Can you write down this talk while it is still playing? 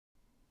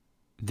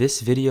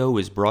This video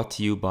is brought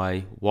to you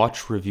by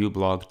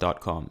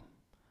watchreviewblog.com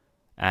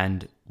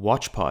and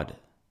WatchPod,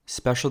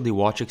 specialty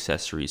watch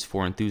accessories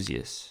for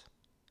enthusiasts.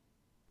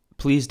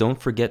 Please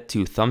don't forget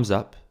to thumbs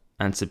up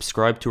and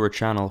subscribe to our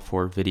channel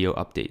for video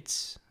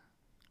updates.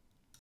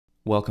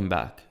 Welcome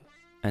back,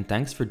 and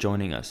thanks for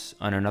joining us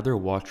on another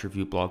Watch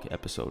Review Blog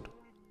episode.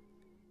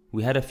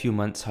 We had a few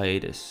months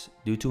hiatus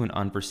due to an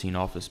unforeseen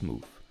office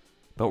move,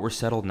 but we're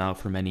settled now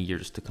for many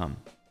years to come.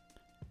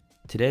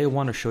 Today I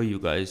want to show you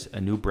guys a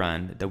new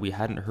brand that we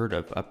hadn't heard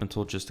of up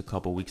until just a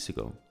couple weeks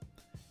ago.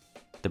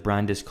 The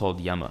brand is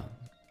called Yema,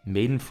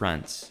 made in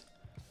France,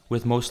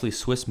 with mostly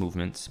Swiss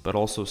movements but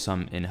also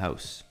some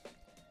in-house.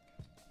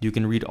 You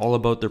can read all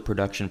about their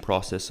production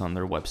process on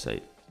their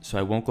website, so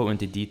I won't go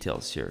into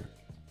details here,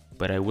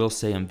 but I will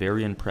say I'm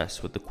very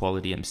impressed with the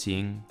quality I'm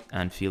seeing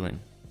and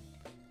feeling.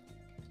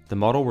 The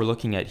model we're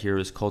looking at here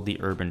is called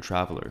the Urban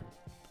Traveller.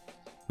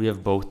 We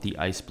have both the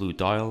ice blue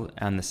dial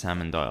and the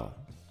salmon dial.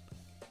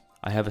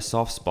 I have a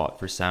soft spot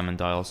for salmon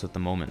dials at the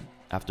moment,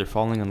 after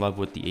falling in love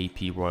with the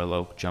AP Royal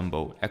Oak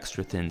Jumbo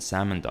extra thin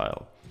salmon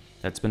dial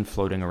that's been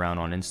floating around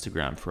on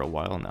Instagram for a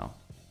while now.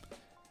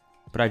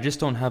 But I just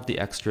don't have the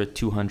extra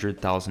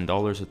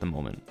 $200,000 at the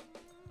moment.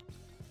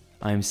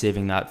 I am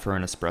saving that for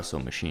an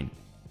espresso machine.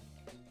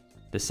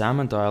 The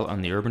salmon dial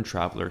on the Urban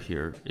Traveller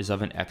here is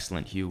of an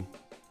excellent hue.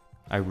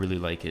 I really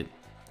like it.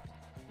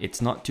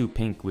 It's not too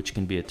pink, which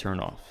can be a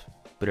turnoff,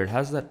 but it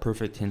has that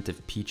perfect hint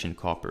of peach and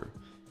copper,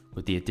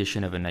 with the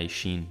addition of a nice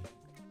sheen.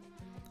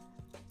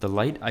 The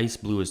light ice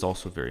blue is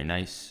also very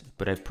nice,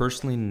 but I've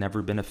personally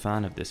never been a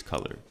fan of this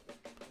color,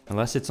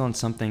 unless it's on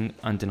something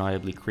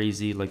undeniably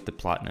crazy like the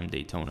Platinum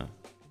Daytona.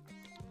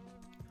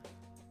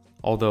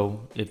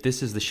 Although, if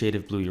this is the shade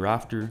of blue you're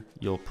after,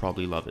 you'll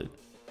probably love it.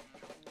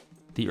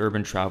 The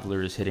Urban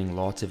Traveller is hitting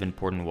lots of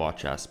important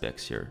watch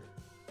aspects here.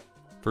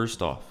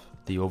 First off,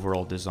 the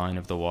overall design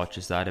of the watch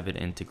is that of an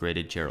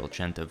integrated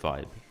Gerald-Genta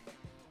vibe,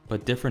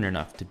 but different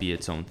enough to be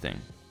its own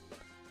thing.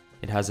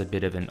 It has a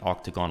bit of an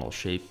octagonal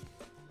shape,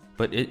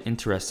 but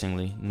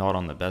interestingly, not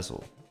on the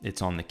bezel,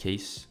 it's on the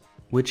case,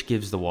 which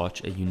gives the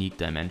watch a unique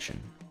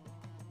dimension.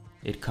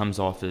 It comes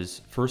off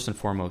as first and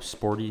foremost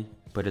sporty,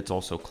 but it's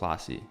also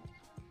classy.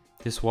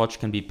 This watch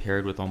can be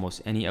paired with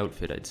almost any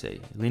outfit, I'd say,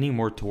 leaning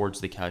more towards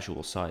the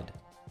casual side.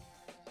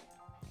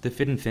 The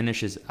fit and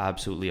finish is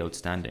absolutely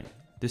outstanding.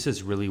 This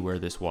is really where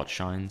this watch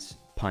shines,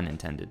 pun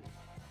intended.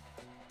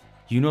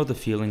 You know the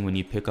feeling when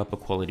you pick up a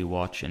quality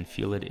watch and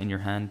feel it in your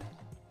hand?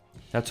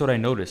 That's what I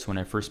noticed when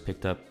I first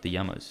picked up the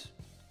Yemas.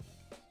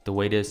 The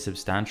weight is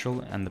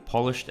substantial, and the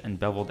polished and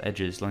beveled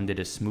edges lend it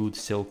a smooth,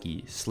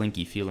 silky,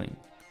 slinky feeling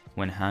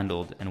when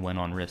handled and when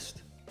on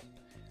wrist.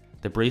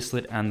 The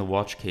bracelet and the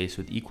watch case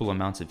with equal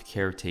amounts of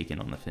care taken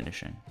on the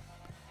finishing.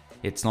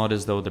 It's not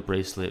as though the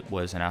bracelet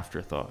was an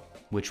afterthought,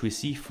 which we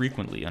see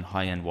frequently on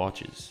high-end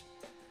watches,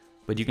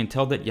 but you can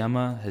tell that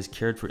Yema has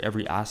cared for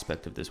every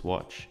aspect of this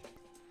watch.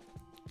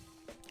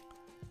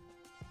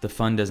 The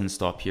fun doesn't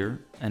stop here,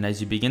 and as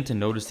you begin to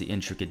notice the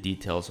intricate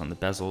details on the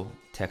bezel,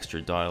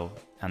 textured dial,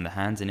 and the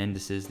hands and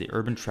indices, the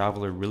Urban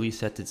Traveller really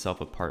sets itself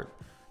apart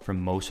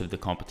from most of the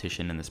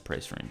competition in this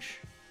price range.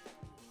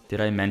 Did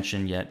I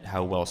mention yet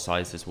how well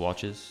sized this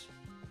watch is?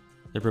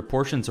 The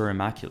proportions are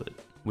immaculate,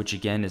 which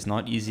again is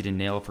not easy to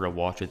nail for a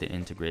watch with an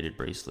integrated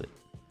bracelet.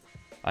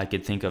 I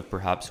could think of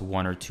perhaps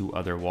one or two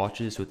other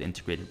watches with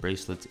integrated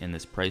bracelets in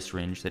this price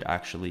range that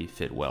actually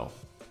fit well.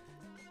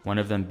 One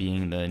of them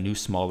being the new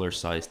smaller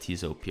size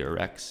Tissot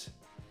PRX.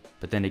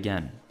 But then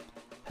again,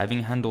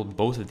 having handled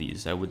both of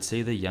these, I would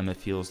say the Yema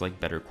feels like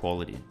better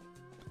quality.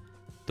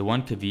 The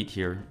one caveat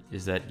here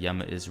is that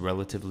Yema is a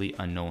relatively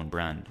unknown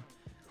brand,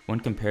 when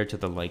compared to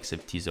the likes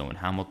of Tissot and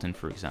Hamilton,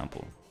 for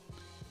example.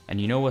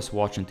 And you know us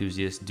watch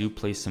enthusiasts do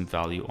place some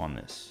value on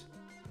this.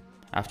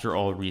 After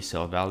all,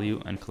 resale value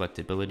and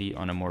collectability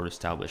on a more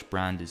established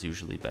brand is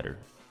usually better.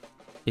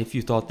 If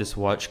you thought this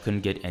watch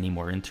couldn't get any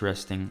more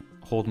interesting,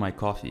 hold my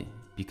coffee,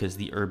 because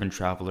the Urban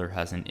Traveller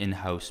has an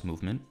in-house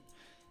movement,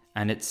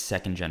 and it's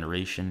second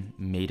generation,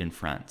 made in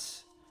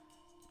France.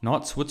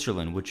 Not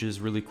Switzerland, which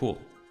is really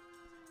cool.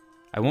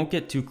 I won't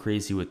get too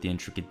crazy with the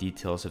intricate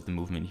details of the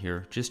movement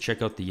here, just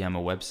check out the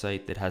Yema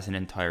website that has an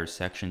entire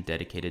section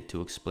dedicated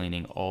to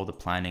explaining all the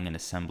planning and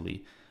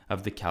assembly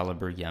of the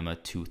caliber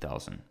Yema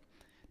 2000,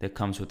 that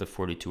comes with a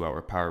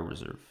 42-hour power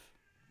reserve.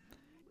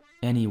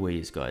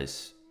 Anyways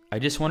guys, I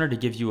just wanted to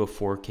give you a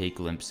 4K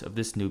glimpse of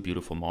this new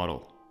beautiful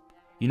model.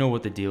 You know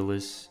what the deal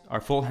is. Our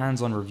full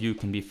hands-on review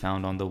can be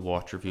found on the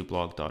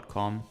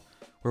watchreviewblog.com,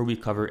 where we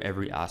cover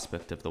every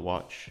aspect of the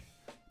watch.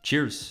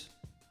 Cheers!